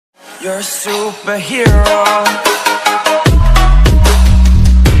You're a superhero.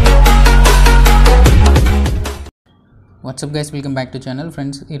 What's up guys, welcome back to channel.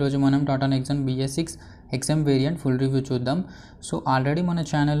 Friends, ee roju manam Tata Nexon BS6 XM variant full review chuddam. So already mana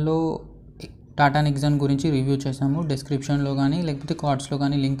channel lo Tata Nexon gurinchi review chesamu. Description lo gaani lekapothe cards lo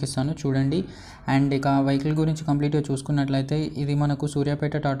gaani link istanu chudandi. And ika vehicle gurinchi complete ga chusukunnatlaithe idi manaku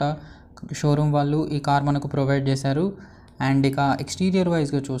SURYAPET Tata showroom vallu ee car manaku provide chesaru. And ఇక exterior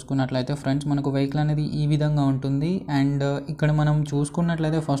వైజ్గా చూసుకున్నట్లయితే friends మనకు vehicle అనేది ఈ విధంగా ఉంటుంది. And ఇక్కడ మనం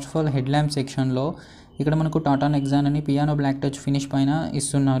చూసుకున్నట్లయితే first of all head lamp సెక్షన్లో ఇక్కడ మనకు టాటా నెక్సాన్ అని పియానో బ్లాక్ టచ్ ఫినిష్ పైన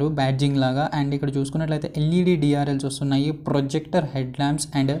ఇస్తున్నారు బ్యాడ్జింగ్ లాగా. అండ్ ఇక్కడ చూసుకున్నట్లయితే ఎల్ఈడి డిఆర్ఎల్స్ వస్తున్నాయి, projector head lamps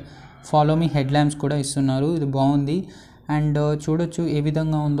and follow me head lamps కూడా ఇస్తున్నారు. ఇది బాగుంది. అండ్ చూడొచ్చు ఏ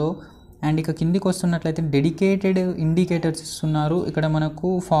విధంగా ఉందో. అండ్ ఇక కిందికి వస్తున్నట్లయితే డెడికేటెడ్ ఇండికేటర్స్ ఇస్తున్నారు. ఇక్కడ మనకు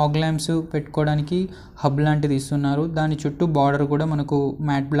ఫాగ్ ల్యాంప్స్ పెట్టుకోవడానికి హబ్ లాంటిది ఇస్తున్నారు. దాని చుట్టూ బార్డర్ కూడా మనకు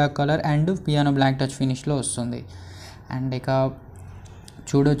matte black colour and piano black touch ఫినిష్లో వస్తుంది. అండ్ ఇక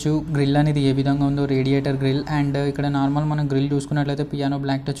చూడొచ్చు గ్రిల్ అనేది ఏ విధంగా ఉందో, రేడియేటర్ గ్రిల్. అండ్ ఇక్కడ నార్మల్ మనం గ్రిల్ చూసుకున్నట్లయితే పియానో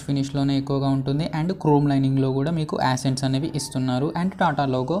బ్లాక్ టచ్ ఫినిష్లోనే ఎక్కువగా ఉంటుంది. అండ్ క్రోమ్ లైనింగ్లో కూడా మీకు యాసెంట్స్ అనేవి ఇస్తున్నారు. అండ్ టాటా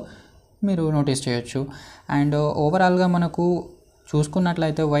లోగో మీరు నోటీస్ చేయొచ్చు. అండ్ ఓవరాల్గా మనకు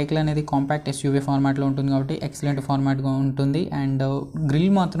చూసుకున్నట్లయితే వెహికల్ అనేది కాంపాక్ట్ ఎస్యూవీ ఫార్మాట్లో ఉంటుంది కాబట్టి ఎక్సలెంట్ ఫార్మాట్గా ఉంటుంది. అండ్ గ్రిల్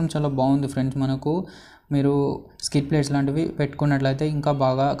మాత్రం చాలా బాగుంది ఫ్రెండ్స్. మనకు మీరు స్కిడ్ ప్లేట్స్ లాంటివి పెట్టుకున్నట్లయితే ఇంకా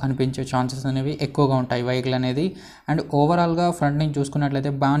బాగా కనిపించే ఛాన్సెస్ అనేవి ఎక్కువగా ఉంటాయి వెహికల్ అనేది. అండ్ ఓవరాల్గా ఫ్రంట్ నుంచి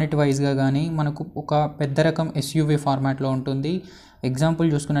చూసుకున్నట్లయితే బానెట్ వైజ్గా కానీ మనకు ఒక పెద్ద రకం ఎస్యూవీ ఫార్మాట్లో ఉంటుంది. ఎగ్జాంపుల్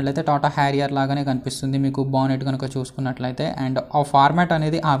చూసుకున్నట్లయితే టాటా హ్యారియర్ లాగానే కనిపిస్తుంది మీకు బానెట్ కనుక చూసుకున్నట్లయితే. అండ్ ఆ ఫార్మాట్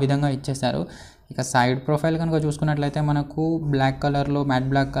అనేది ఆ విధంగా ఇచ్చేశారు. ఇక సైడ్ ప్రొఫైల్ కనుక చూసుకున్నట్లయితే మనకు బ్లాక్ కలర్లో మ్యాట్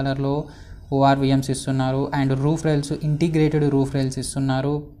బ్లాక్ కలర్లో ఓఆర్విఎమ్స్ ఇస్తున్నారు. And roof rails integrated roof rails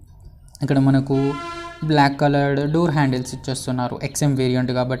ఇస్తున్నారు. ఇక్కడ మనకు బ్లాక్ కలర్డ్ డోర్ హ్యాండిల్స్ ఇచ్చేస్తున్నారు ఎక్స్ఎం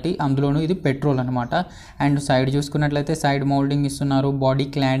వేరియంట్ కాబట్టి, అందులోనూ ఇది పెట్రోల్ అనమాట. అండ్ సైడ్ చూసుకున్నట్లయితే సైడ్ మౌల్డింగ్ ఇస్తున్నారు, బాడీ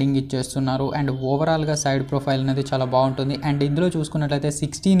క్లాడింగ్ ఇచ్చేస్తున్నారు. అండ్ ఓవరాల్గా సైడ్ ప్రొఫైల్ అనేది చాలా బాగుంటుంది. అండ్ ఇందులో చూసుకున్నట్లయితే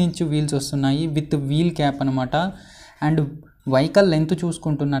 16 ఇంచ్ వీల్స్ వస్తున్నాయి విత్ వీల్ క్యాప్ అనమాట. అండ్ వెహికల్ లెంత్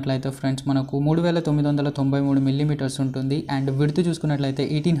చూసుకుంటున్నట్లయితే ఫ్రెండ్స్ మనకు 3993 మిల్లీమీటర్స్ ఉంటుంది. అండ్ విడ్త్ చూసుకున్నట్లయితే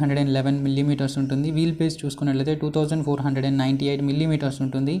 1811 మిల్లీమీటర్స్ ఉంటుంది. వీల్ బేస్ చూసుకున్నట్లయితే 2498 మిల్లీమీటర్స్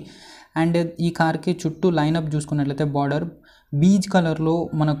ఉంటుంది. అండ్ ఈ కార్కి చుట్టూ లైనప్ చూసుకున్నట్లయితే బార్డర్ బీజ్ కలర్లో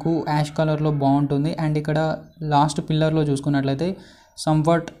మనకు యాష్ కలర్లో బాగుంటుంది. అండ్ ఇక్కడ లాస్ట్ పిల్లర్లో చూసుకున్నట్లయితే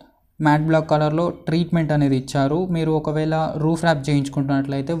సంవాట్ మ్యాట్ బ్లాక్ కలర్లో ట్రీట్మెంట్ అనేది ఇచ్చారు. మీరు ఒకవేళ రూఫ్ ర్యాప్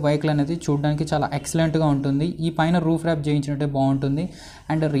చేయించుకుంటున్నట్లయితే వెహికల్ అనేది చూడడానికి చాలా ఎక్సలెంట్గా ఉంటుంది. ఈ పైన రూఫ్ ర్యాప్ చేయించినట్టే బాగుంటుంది.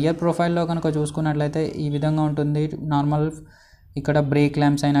 అండ్ రియర్ ప్రొఫైల్లో కనుక చూసుకున్నట్లయితే ఈ విధంగా ఉంటుంది. నార్మల్ ఇక్కడ బ్రేక్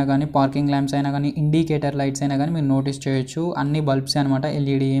ల్యాంప్స్ అయినా కానీ, పార్కింగ్ ల్యాంప్స్ అయినా కానీ, ఇండికేటర్ లైట్స్ అయినా కానీ మీరు నోటీస్ చేయొచ్చు. అన్ని బల్బ్సే అనమాట,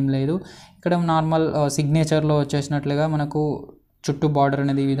 ఎల్ఈడి ఏం లేదు. ఇక్కడ నార్మల్ సిగ్నేచర్లో వచ్చేసినట్లుగా మనకు చుట్టూ బార్డర్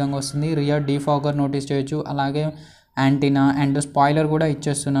అనేది ఈ విధంగా వస్తుంది. రియర్ డీఫాగర్ నోటీస్ చేయొచ్చు. అలాగే యాంటీనా అండ్ స్పాయిలర్ కూడా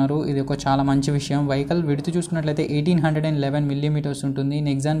ఇచ్చేస్తున్నారు. ఇది ఒక చాలా మంచి విషయం. వెహికల్ విడ్త్ చూసుకున్నట్లయితే 1811 మిల్లీమీటర్స్ ఉంటుంది.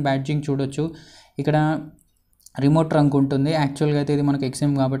 నెక్సాన్ బ్యాడ్జింగ్ చూడొచ్చు. ఇక్కడ రిమోట్ ట్రంక్ ఉంటుంది. యాక్చువల్గా అయితే ఇది మనకు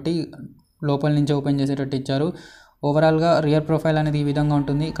ఎక్స్ఎం కాబట్టి లోపల నుంచి ఓపెన్ చేసేటట్టు ఇచ్చారు. ఓవరాల్గా రియర్ ప్రొఫైల్ అనేది ఈ విధంగా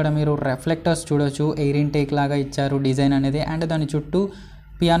ఉంటుంది. ఇక్కడ మీరు రిఫ్లెక్టర్స్ చూడొచ్చు, ఎయిర్ ఇంటేక్ లాగా ఇచ్చారు డిజైన్ అనేది. అండ్ దాని చుట్టూ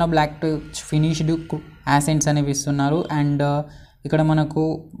పియానో బ్లాక్ టచ్ ఫినిష్డ్ యాసెంట్స్ అనేవి ఇస్తున్నారు. అండ్ ఇక్కడ మనకు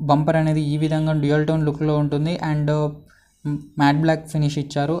బంపర్ అనేది ఈ విధంగా డ్యూయల్ టోన్ లుక్లో ఉంటుంది. అండ్ మ్యాట్ బ్లాక్ ఫినిష్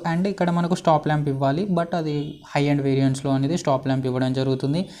ఇచ్చారు. అండ్ ఇక్కడ మనకు స్టాప్ ల్యాంప్ ఇవ్వాలి, బట్ అది హై అండ్ వేరియంట్స్లో అనేది స్టాప్ ల్యాంప్ ఇవ్వడం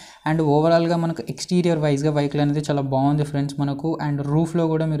జరుగుతుంది. అండ్ ఓవరాల్గా మనకు ఎక్స్టీరియర్ వైజ్గా వెహికల్ అనేది చాలా బాగుంది ఫ్రెండ్స్ మనకు. అండ్ రూఫ్లో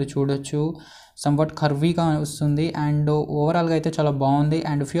కూడా మీరు చూడొచ్చు సంవాట్ కర్వీగా వస్తుంది. అండ్ ఓవరాల్గా అయితే చాలా బాగుంది.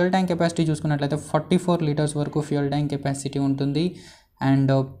 అండ్ ఫ్యూయల్ ట్యాంక్ కెపాసిటీ చూసుకున్నట్లయితే 44 లీటర్స్ వరకు ఫ్యూయల్ ట్యాంక్ కెపాసిటీ ఉంటుంది.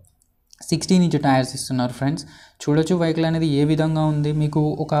 అండ్ 16 ఇంచ్ టైర్స్ ఇస్తున్నారు ఫ్రెండ్స్. చూడొచ్చు వెహికల్ అనేది ఏ విధంగా ఉంది. మీకు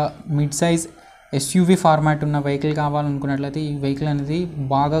ఒక మిడ్ సైజ్ ఎస్యూవీ ఫార్మాట్ ఉన్న వెహికల్ కావాలనుకున్నట్లయితే ఈ వెహికల్ అనేది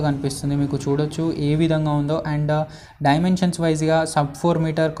బాగా కనిపిస్తుంది. మీకు చూడొచ్చు ఏ విధంగా ఉందో. అండ్ డైమెన్షన్స్ వైజ్గా సబ్ 4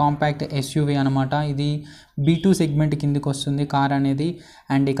 మీటర్ కాంపాక్ట్ ఎస్యూవీ అనమాట. ఇది B2 సెగ్మెంట్ కిందికి వస్తుంది కార్ అనేది.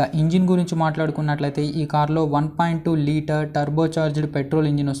 అండ్ ఇక ఇంజిన్ గురించి మాట్లాడుకున్నట్లయితే ఈ కార్లో 1.2 లీటర్ టర్బోచార్జ్డ్ పెట్రోల్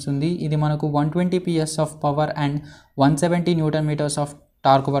ఇంజిన్ వస్తుంది. ఇది మనకు 120 PS of power and 170 Newton metres of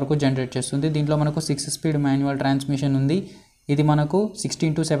torque వరకు జనరేట్ చేస్తుంది. దీంట్లో మనకు 6 స్పీడ్ మాన్యువల్ ట్రాన్స్మిషన్ ఉంది. ఇది మనకు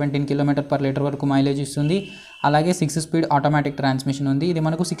 16 to 17 km/లీటర్ వరకు మైలేజ్ ఇస్తుంది. అలాగే 6 స్పీడ్ ఆటోమేటిక్ ట్రాన్స్మిషన్ ఉంది. ఇది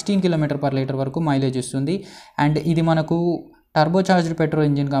మనకు 16 km/లీటర్ వరకు మైలేజ్ ఇస్తుంది. అండ్ ఇది మనకు టర్బోచార్జ్డ్ పెట్రోల్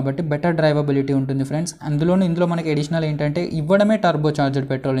ఇంజిన్ కాబట్టి బెటర్ డ్రైవబిలిటీ ఉంటుంది ఫ్రెండ్స్. ఇందులో మనకి అడిషనల్ ఏంటంటే ఇవ్వడమే టర్బోచార్జ్డ్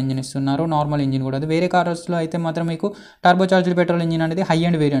పెట్రోల్ ఇంజిన్ ఇస్తున్నారు. నార్మల్ ఇంజిన్ కూడా అది వేరే కార్స్లో అయితే మాత్రం మీకు టర్బోచార్జ్డ్ పెట్రోల్ ఇంజిన్ అనేది హై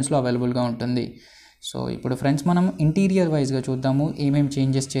అండ్ వేరియంట్స్లో అవైలబుల్గా ఉంటుంది. సో ఇప్పుడు ఫ్రెండ్స్ మనం ఇంటీరియర్ వైజ్గా చూద్దాము ఏమేమి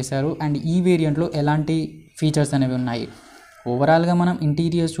చేంజెస్ చేశారు అండ్ ఈ వేరియంట్లో ఎలాంటి ఫీచర్స్ అనేవి ఉన్నాయి. ఓవరాల్గా మనం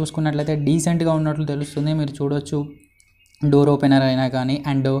ఇంటీరియర్స్ చూసుకున్నట్లయితే డీసెంట్గా ఉన్నట్లు తెలుస్తుంది. మీరు చూడొచ్చు డోర్ ఓపెనర్ అయినా కానీ,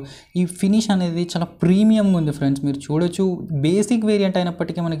 అండ్ ఈ ఫినిష్ అనేది చాలా ప్రీమియంగా ఉంది ఫ్రెండ్స్. మీరు చూడొచ్చు బేసిక్ వేరియంట్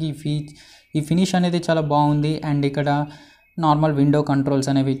అయినప్పటికీ మనకి ఈ ఫినిష్ అనేది చాలా బాగుంది. అండ్ ఇక్కడ నార్మల్ విండో కంట్రోల్స్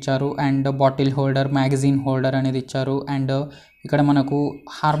అనేవి ఇచ్చారు, and bottle holder, magazine holder అనేది ఇచ్చారు. అండ్ ఇక్కడ మనకు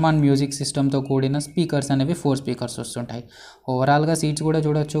హార్మాన్ మ్యూజిక్ సిస్టమ్తో కూడిన స్పీకర్స్ అనేవి 4 స్పీకర్స్ వస్తుంటాయి. ఓవరాల్గా సీట్స్ కూడా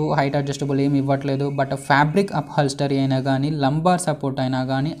చూడొచ్చు హైట్ అడ్జస్టబుల్ ఏమి ఇవ్వట్లేదు, బట్ ఫ్యాబ్రిక్ అప్హల్స్టరీ అయినా కానీ, లంబార్ సపోర్ట్ అయినా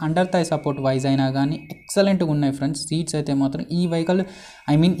కానీ, అండర్ థై సపోర్ట్ వైజ్ అయినా కానీ ఎక్సలెంట్గా ఉన్నాయి ఫ్రెండ్స్. సీట్స్ అయితే మాత్రం ఈ వెహికల్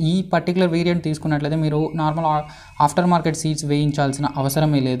ఈ పర్టికులర్ వేరియంట్ తీసుకున్నట్లయితే మీరు నార్మల్ ఆఫ్టర్ మార్కెట్ సీట్స్ వేయించాల్సిన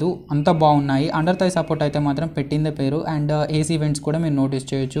అవసరమే లేదు, అంత బాగున్నాయి. అండర్ థై సపోర్ట్ అయితే మాత్రం పెట్టిందే పేరు. అండ్ ఏసీ వెంట్స్ కూడా మీరు నోటీస్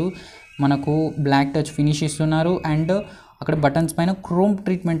చేయొచ్చు. మనకు బ్లాక్ టచ్ ఫినిష్ ఇస్తున్నారు, అండ్ అక్కడ బటన్స్ పైన క్రోమ్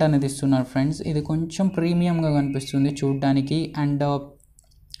ట్రీట్మెంట్ అనేది ఇస్తున్నారు ఫ్రెండ్స్. ఇది కొంచెం ప్రీమియంగా కనిపిస్తుంది చూడడానికి. అండ్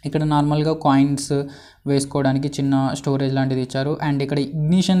ఇక్కడ నార్మల్గా కాయిన్స్ వేసుకోవడానికి చిన్న స్టోరేజ్ లాంటిది ఇచ్చారు. అండ్ ఇక్కడ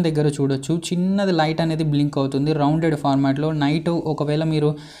ఇగ్నిషన్ దగ్గర చూడొచ్చు చిన్నది లైట్ అనేది బ్లింక్ అవుతుంది రౌండెడ్ ఫార్మాట్లో. నైట్ ఒకవేళ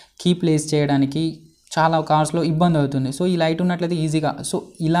మీరు కీ ప్లేస్ చేయడానికి చాలా కార్స్లో ఇబ్బంది అవుతుంది. సో ఈ లైట్ ఉన్నట్లయితే ఈజీగా, సో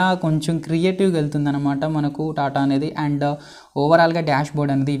ఇలా కొంచెం క్రియేటివ్గా వెళ్తుంది అనమాట మనకు టాటా అనేది. అండ్ ఓవరాల్గా డాష్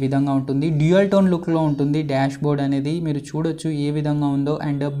బోర్డ్ అనేది ఈ విధంగా ఉంటుంది, డ్యూయల్ టోన్ లుక్లో ఉంటుంది డాష్ బోర్డ్ అనేది. మీరు చూడొచ్చు ఏ విధంగా ఉందో.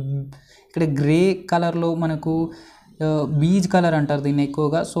 అండ్ ఇక్కడ గ్రే కలర్లో మనకు బీజ్ కలర్ అంటారు దీన్ని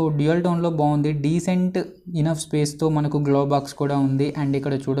ఎక్కువగా. సో డ్యూయల్ టోన్లో బాగుంది, డీసెంట్ ఇనఫ్ స్పేస్తో మనకు గ్లో బాక్స్ కూడా ఉంది. అండ్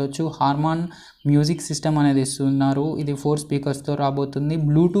ఇక్కడ చూడొచ్చు హార్మాన్ మ్యూజిక్ సిస్టమ్ అనేది ఇస్తున్నారు. ఇది 4 స్పీకర్స్తో రాబోతుంది,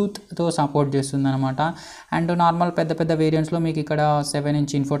 బ్లూటూత్తో సపోర్ట్ చేస్తుంది అనమాట. అండ్ నార్మల్ పెద్ద పెద్ద వేరియంట్స్లో మీకు ఇక్కడ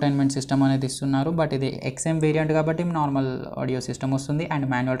 7-inch ఇన్ఫోటైన్మెంట్ సిస్టమ్ అనేది ఇస్తున్నారు, బట్ ఇది XM వేరియంట్ కాబట్టి నార్మల్ ఆడియో సిస్టమ్ వస్తుంది. అండ్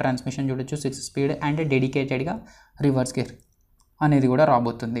మాన్యువల్ ట్రాన్స్మిషన్ చూడొచ్చు 6 స్పీడ్, అండ్ డెడికేటెడ్గా రివర్స్ గేర్ అనేది కూడా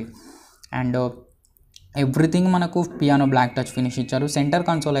రాబోతుంది. అండ్ ఎవ్రీథింగ్ మనకు పియానో బ్లాక్ టచ్ ఫినిష్ ఇచ్చారు. సెంటర్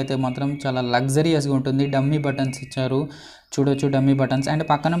కన్సోల్ అయితే మాత్రం చాలా లగ్జరియస్గా ఉంటుంది, డమ్మీ బటన్స్ ఇచ్చారు చూడొచ్చు, డమ్మీ బటన్స్. అండ్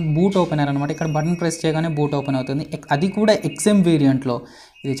పక్కన బూట్ ఓపెనర్ అనమాట, ఇక్కడ బటన్ ప్రెస్ చేయగానే బూట్ ఓపెన్ అవుతుంది, అది కూడా XM వేరియంట్లో.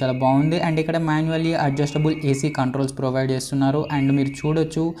 ఇది చాలా బాగుంది. అండ్ ఇక్కడ manually adjustable AC controls provide చేస్తున్నారు. అండ్ మీరు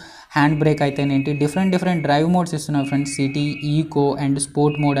చూడొచ్చు hand brake అయితేనేంటి different drive modes ఇస్తున్నారు friends, city, eco and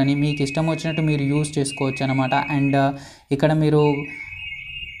sport mode అని. మీకు ఇష్టం వచ్చినట్టు మీరు యూస్ చేసుకోవచ్చు అనమాట. అండ్ ఇక్కడ మీరు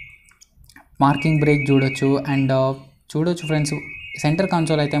మార్కింగ్ బ్రేక్ చూడొచ్చు. అండ్ చూడొచ్చు ఫ్రెండ్స్ సెంటర్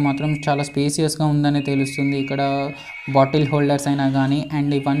కన్సోల్ అయితే మాత్రం చాలా స్పేసియస్గా ఉందని తెలుస్తుంది. ఇక్కడ బాటిల్ హోల్డర్స్ అయినా కానీ,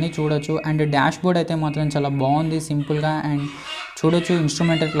 అండ్ ఇవన్నీ చూడొచ్చు. అండ్ డాష్ బోర్డ్ అయితే మాత్రం చాలా బాగుంది సింపుల్గా. అండ్ చూడొచ్చు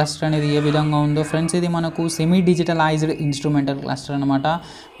ఇన్స్ట్రుమెంటల్ క్లస్టర్ అనేది ఏ విధంగా ఉందో ఫ్రెండ్స్. ఇది మనకు సెమీ డిజిటలైజ్డ్ ఇన్స్ట్రుమెంటల్ క్లస్టర్ అనమాట.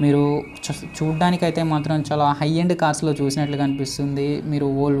 మీరు చూడడానికి అయితే మాత్రం చాలా హై ఎండ్ కార్స్లో చూసినట్లు కనిపిస్తుంది. మీరు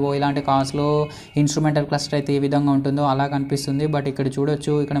వోల్వో ఇలాంటి కార్స్లో ఇన్స్ట్రుమెంటల్ క్లస్టర్ అయితే ఏ విధంగా ఉంటుందో అలా కనిపిస్తుంది. బట్ ఇక్కడ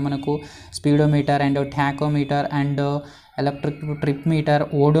చూడొచ్చు ఇక్కడ మనకు speedometer and tachometer and electric trip meter,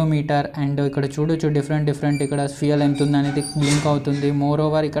 odometer, and ఇక్కడ చూడొచ్చు డిఫరెంట్ ఇక్కడ ఫ్యూయల్ ఎంత ఉంది అనేది బ్లింక్ అవుతుంది. మోర్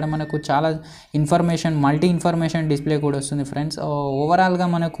ఓవర్ ఇక్కడ మనకు చాలా మల్టీ ఇన్ఫర్మేషన్ డిస్ప్లే కూడా వస్తుంది ఫ్రెండ్స్. ఓవరాల్గా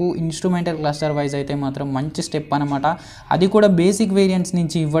మనకు ఇన్స్ట్రుమెంటల్ క్లస్టర్ వైజ్ అయితే మాత్రం మంచి స్టెప్ అనమాట, అది కూడా బేసిక్ వేరియంట్స్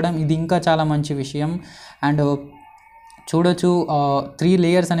నుంచి ఇవ్వడం ఇది ఇంకా చాలా మంచి విషయం. అండ్ చూడొచ్చు 3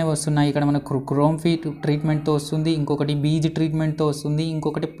 లేయర్స్ అనేవి వస్తున్నాయి. ఇక్కడ మనకు క్రోమ్ ఫీట్ ట్రీట్మెంట్తో వస్తుంది, ఇంకొకటి బీజ్ ట్రీట్మెంట్తో వస్తుంది,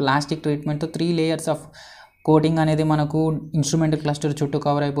 ఇంకొకటి ప్లాస్టిక్ ట్రీట్మెంట్తో 3 లేయర్స్ ఆఫ్ కోటింగ్ అనేది మనకు ఇన్స్ట్రుమెంట్ క్లస్టర్ చుట్టూ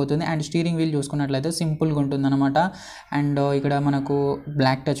కవర్ అయిపోతుంది. అండ్ స్టీరింగ్ వీల్ చూసుకున్నట్లయితే సింపుల్గా ఉంటుందన్నమాట. అండ్ ఇక్కడ మనకు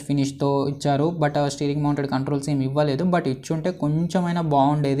బ్లాక్ టచ్ ఫినిష్తో ఇచ్చారు, బట్ స్టీరింగ్ మౌంటెడ్ కంట్రోల్స్ ఏమి ఇవ్వలేదు, బట్ ఇచ్చుంటే కొంచెమైనా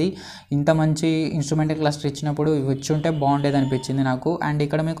బాగుండేది. ఇంత మంచి ఇన్స్ట్రుమెంట్ క్లస్టర్ ఇచ్చినప్పుడు ఇచ్చుంటే బాగుండేది అనిపించింది నాకు. అండ్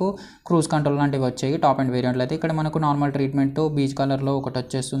ఇక్కడ మీకు క్రూజ్ కంట్రోల్ లాంటివి వచ్చాయి టాప్ అండ్ వేరియంట్లో అయితే. ఇక్కడ మనకు నార్మల్ ట్రీట్మెంట్తో బీచ్ కలర్లో ఒకటి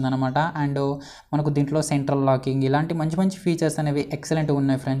వచ్చేస్తుంది అనమాట. అండ్ మనకు దీంట్లో సెంట్రల్ లాకింగ్ ఇలాంటి మంచి ఫీచర్స్ అనేవి ఎక్సలెంట్గా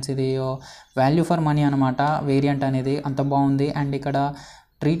ఉన్నాయి ఫ్రెండ్స్. ఇది వాల్యూ ఫర్ మనీ అనమాట వేరియంట్ అనేది, అంత బాగుంది. అండ్ ఇక్కడ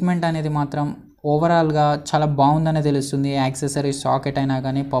ట్రీట్మెంట్ అనేది మాత్రం ఓవరాల్గా చాలా బాగుందనే తెలుస్తుంది. యాక్సెసరీస్ సాకెట్ అయినా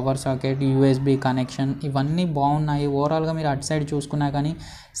కానీ, పవర్ సాకెట్, USB కనెక్షన్ ఇవన్నీ బాగున్నాయి. ఓవరాల్గా మీరు అటు సైడ్ చూసుకున్నా కానీ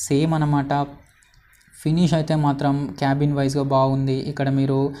సేమ్ అనమాట. ఫినిష్ అయితే మాత్రం క్యాబిన్ వైజ్గా బాగుంది. ఇక్కడ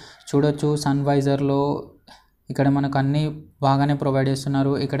మీరు చూడొచ్చు సన్ వైజర్లో ఇక్కడ మనకు అన్నీ బాగానే ప్రొవైడ్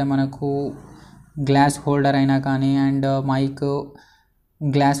చేస్తున్నారు. ఇక్కడ మనకు గ్లాస్ హోల్డర్ అయినా కానీ, అండ్ మైక్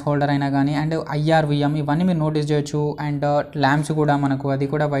గ్లాస్ హోల్డర్ అయినా కానీ, అండ్ IRVM ఇవన్నీ మీరు నోటీస్ చేయొచ్చు. అండ్ ల్యాంప్స్ కూడా మనకు అది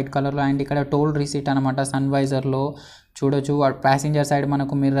కూడా వైట్ కలర్లో. అండ్ ఇక్కడ టోల్ రిసీట్ అనమాట సన్ వైజర్లో చూడొచ్చు. ప్యాసింజర్ సైడ్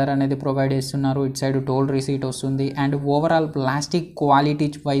మనకు మిర్రర్ అనేది ప్రొవైడ్ చేస్తున్నారు, ఇటు సైడ్ టోల్ రిసీట్ వస్తుంది. అండ్ ఓవరాల్ ప్లాస్టిక్ క్వాలిటీ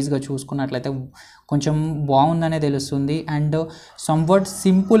వైజ్గా చూసుకున్నట్లయితే కొంచెం బాగుందనే తెలుస్తుంది. అండ్ సంవాట్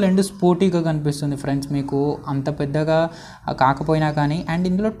సింపుల్ అండ్ స్పోర్టీగా కనిపిస్తుంది ఫ్రెండ్స్ మీకు, అంత పెద్దగా కాకపోయినా కానీ. అండ్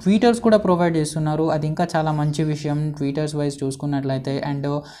ఇందులో ట్వీటర్స్ కూడా ప్రొవైడ్ చేస్తున్నారు, అది ఇంకా చాలా మంచి విషయం ట్వీటర్స్ వైజ్ చూసుకున్నట్లయితే. And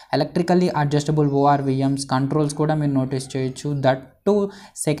electrically adjustable ORVMs controls కూడా మీరు నోటీస్ చేయొచ్చు. That to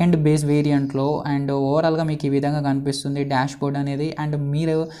second base వేరియంట్లో. And ఓవరాల్గా మీకు ఈ విధంగా కనిపిస్తుంది డాష్ బోర్డ్ అనేది. అండ్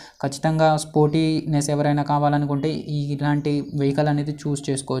మీరు ఖచ్చితంగా స్పోర్టీనెస్ ఎవరైనా కావాలనుకుంటే ఇలాంటి వెహికల్ అనేది చూస్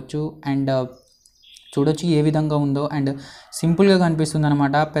చేసుకోవచ్చు. అండ్ చూడొచ్చు ఏ విధంగా ఉందో. అండ్ సింపుల్గా కనిపిస్తుంది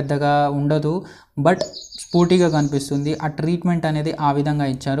అనమాట, పెద్దగా ఉండదు, బట్ స్పోర్టీగా కనిపిస్తుంది. ఆ ట్రీట్మెంట్ అనేది ఆ విధంగా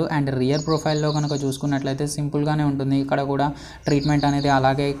ఇచ్చారు. అండ్ రియర్ ప్రొఫైల్లో కనుక చూసుకున్నట్లయితే సింపుల్గానే ఉంటుంది. ఇక్కడ కూడా ట్రీట్మెంట్ అనేది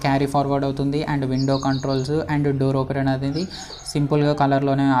అలాగే క్యారీ ఫార్వర్డ్ అవుతుంది. And window controls and door open అనేది సింపుల్గా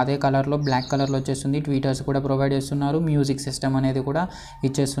కలర్లోనే అదే కలర్లో బ్లాక్ కలర్లో వచ్చేస్తుంది. ట్వీటర్స్ కూడా ప్రొవైడ్ చేస్తున్నారు. మ్యూజిక్ సిస్టమ్ అనేది కూడా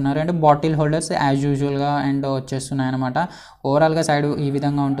ఇచ్చేస్తున్నారు. అండ్ బాటిల్ హోల్డర్స్ యాజ్ యూజువల్గా అండ్ వచ్చేస్తున్నాయి అనమాట. ఓవరాల్గా సైడ్ ఈ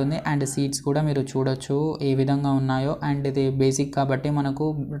విధంగా ఉంటుంది. అండ్ సీట్స్ కూడా మీరు చూడొచ్చు ఏ విధంగా ఉన్నాయో. అండ్ ఇది బేసిక్ కాబట్టి మనకు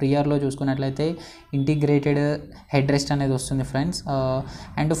రియర్లో చూసుకున్నట్లయితే ఇంటిగ్రేటెడ్ హెడ్ రెస్ట్ అనేది వస్తుంది ఫ్రెండ్స్.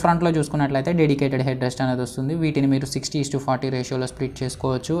 అండ్ ఫ్రంట్లో చూసుకున్నట్లయితే డెడికేటెడ్ హెడ్ రెస్ట్ అనేది వస్తుంది. వీటిని మీరు 60:40 రేషియోలో స్ప్లిట్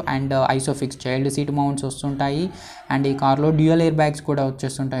చేసుకోవచ్చు. And Isofix child seat mounts వస్తుంటాయి. అండ్ ఈ కార్లో డ్యూయల్ ఎయిర్ బ్యాగ్స్ కూడా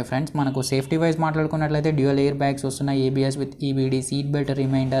వచ్చేస్తుంటాయి ఫ్రెండ్స్. మనకు safety wise మాట్లాడుకున్నట్లయితే dual air bags వస్తున్నాయి. ABS with EBD, seat belt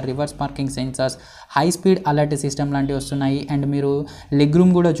reminder, reverse parking sensors, high speed alert system లాంటివి వస్తున్నాయి. అండ్ మీరు లెగ్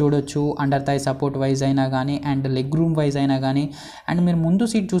రూమ్ కూడా చూడొచ్చు, అండర్ థై సపోర్ట్ వైజ్ అయినా కానీ అండ్ లెగ్ రూమ్ వైజ్ అయినా కానీ. అండ్ మీరు ముందు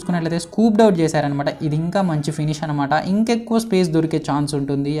సీట్ చూసుకున్నట్లయితే స్కూప్డ్ అవుట్ చేశారనమాట. ఇది ఇంకా మంచి ఫినిష్ అనమాట. ఇంకెక్కువ స్పేస్ దొరికే ఛాన్స్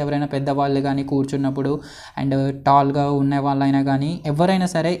ఉంటుంది ఎవరైనా పెద్దవాళ్ళు కానీ కూర్చున్నప్పుడు. అండ్ టాల్గా ఉన్న వాళ్ళైనా కానీ ఎవరైనా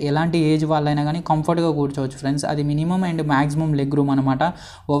సరే ఎలాంటి ఏజ్ వాళ్ళైనా కానీ కంఫర్ట్గా కూర్చోవచ్చు ఫ్రెండ్స్. అది minimum and maximum leg room అనమాట.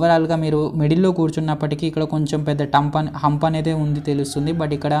 ఓవరాల్గా మీరు మిడిల్లో కూర్చున్నప్పటికీ ఇక్కడ కొంచెం పెద్ద హంప్ అనేది ఉంది తెలుస్తుంది.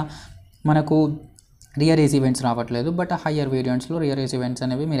 బట్ ఇక్కడ మనకు రియర్ ఏసీ వెంట్స్ రావట్లేదు. But higher వేరియంట్స్లో rear AC vents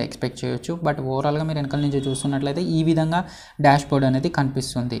అనేవి మీరు ఎక్స్పెక్ట్ చేయొచ్చు. బట్ ఓవరాల్గా మీరు వెనకాల నుంచి చూస్తున్నట్లయితే ఈ విధంగా డాష్ బోర్డ్ అనేది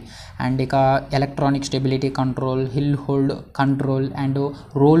కనిపిస్తుంది. అండ్ ఇక electronic stability control, hill hold control and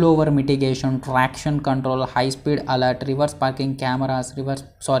role over mitigation, traction control, high speed alert, reverse parking cameras,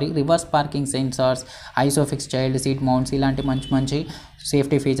 reverse parking sensors, Isofix child seat mounts, ఇలాంటి మంచి మంచి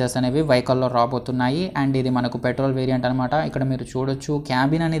సేఫ్టీ ఫీచర్స్ అనేవి వెహికల్లో రాబోతున్నాయి. అండ్ ఇది మనకు పెట్రోల్ వేరియంట్ అనమాట. ఇక్కడ మీరు చూడొచ్చు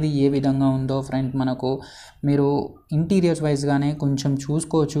క్యాబిన్ అనేది ఏ విధంగా ఉందో ఫ్రంట్. మనకు మీరు ఇంటీరియర్స్ వైజ్గానే కొంచెం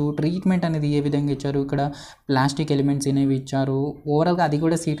చూసుకోవచ్చు. ట్రీట్మెంట్ అనేది ఏ విధంగా ఇచ్చారు, ఇక్కడ ప్లాస్టిక్ ఎలిమెంట్స్ అనేవి ఇచ్చారు. ఓవరాల్గా అది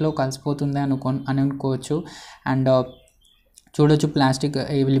కూడా సీట్లో కలిసిపోతుంది అనుకోవచ్చు. అండ్ చూడొచ్చు ప్లాస్టిక్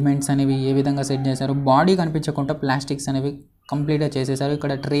ఎలిమెంట్స్ అనేవి ఏ విధంగా సెట్ చేశారు. బాడీ కనిపించకుండా ప్లాస్టిక్స్ అనేవి కంప్లీట్గా చేసేసారు.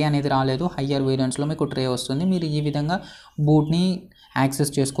 ఇక్కడ ట్రే అనేది రాలేదు. హయ్యర్ వేరియంట్స్లో మీకు ట్రే వస్తుంది. మీరు ఈ విధంగా బూట్ని యాక్సెస్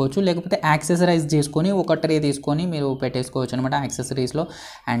చేసుకోవచ్చు, లేకపోతే యాక్సెసరైజ్ చేసుకొని ఒక ట్రే తీసుకొని మీరు పెట్టేసుకోవచ్చు అనమాట యాక్సెసరీస్లో.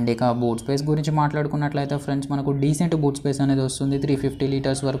 అండ్ ఇక బూట్ స్పేస్ గురించి మాట్లాడుకున్నట్లయితే ఫ్రెండ్స్ మనకు డీసెంట్ బూట్ స్పేస్ అనేది వస్తుంది 350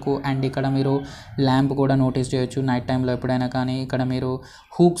 లీటర్స్ వరకు. అండ్ ఇక్కడ మీరు ల్యాంప్ కూడా నోటీస్ చేయొచ్చు నైట్ టైంలో ఎప్పుడైనా కానీ. ఇక్కడ మీరు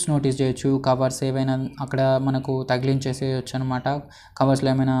హూక్స్ నోటీస్ చేయొచ్చు. కవర్స్ ఏవైనా అక్కడ మనకు తగిలించేసేయచ్చు అనమాట.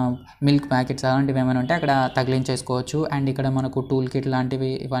 కవర్స్లో ఏమైనా మిల్క్ ప్యాకెట్స్ అలాంటివి ఏమైనా ఉంటే అక్కడ తగిలించేసుకోవచ్చు. అండ్ ఇక్కడ మనకు టూల్ కిట్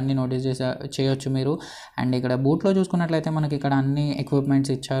లాంటివి ఇవన్నీ నోటీస్ చేయొచ్చు మీరు. అండ్ ఇక్కడ బూట్లో చూసుకున్నట్లయితే మనకి ఇక్కడ అన్ని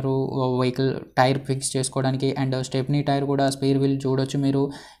ఎక్విప్మెంట్స్ ఇచ్చారు వెహికల్ టైర్ ఫిక్స్ చేసుకోవడానికి. అండ్ స్టెప్నీ టైర్ కూడా స్పేర్ వీల్ చూడొచ్చు మీరు.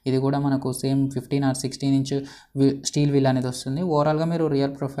 ఇది కూడా మనకు same 15 or 16 inch steel wheel అనేది వస్తుంది. ఓవరాల్గా మీరు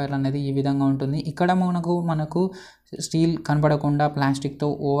రియర్ ప్రొఫైల్ అనేది ఈ విధంగా ఉంటుంది. ఇక్కడ మనకు స్టీల్ కనపడకుండా ప్లాస్టిక్తో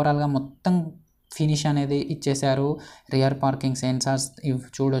ఓవరాల్గా మొత్తం ఫినిష్ అనేది ఇచ్చేశారు. రియర్ పార్కింగ్ సెన్సార్స్ ఇవి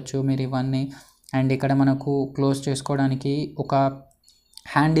చూడొచ్చు మీరు ఇవన్నీ. అండ్ ఇక్కడ మనకు క్లోజ్ చేసుకోవడానికి ఒక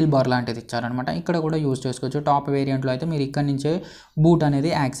హ్యాండిల్ బార్ లాంటిది ఇచ్చారనమాట. ఇక్కడ కూడా యూజ్ చేసుకోవచ్చు. టాప్ వేరియంట్లో అయితే మీరు ఇక్కడ నుంచే బూట్ అనేది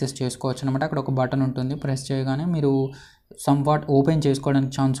యాక్సెస్ చేసుకోవచ్చు అనమాట. అక్కడ ఒక బటన్ ఉంటుంది, ప్రెస్ చేయగానే మీరు సమ్వాట్ ఓపెన్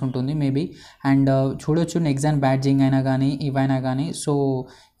చేసుకోవడానికి ఛాన్స్ ఉంటుంది మేబీ. అండ్ చూడొచ్చు నెక్సాన్ బ్యాడ్జింగ్ అయినా కానీ ఇవైనా కానీ. సో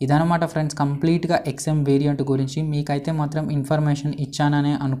ఇదనమాట ఫ్రెండ్స్ కంప్లీట్గా ఎక్స్ఎం వేరియంట్ గురించి. మీకైతే మాత్రం ఇన్ఫర్మేషన్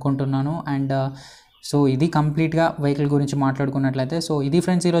ఇచ్చాననే అనుకుంటున్నాను. అండ్ సో ఇది కంప్లీట్గా వెహికల్ గురించి మాట్లాడుకున్నట్లయితే. సో ఇది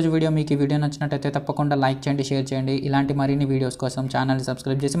ఫ్రెండ్స్ ఈరోజు వీడియో. మీకు ఈ వీడియో నచ్చినట్టయితే తప్పకుండా లైక్ చేయండి, షేర్ చేయండి. ఇలాంటి మరిన్ని వీడియోస్ కోసం ఛానల్ని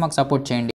సబ్స్క్రైబ్ చేసి మాకు సపోర్ట్ చేయండి.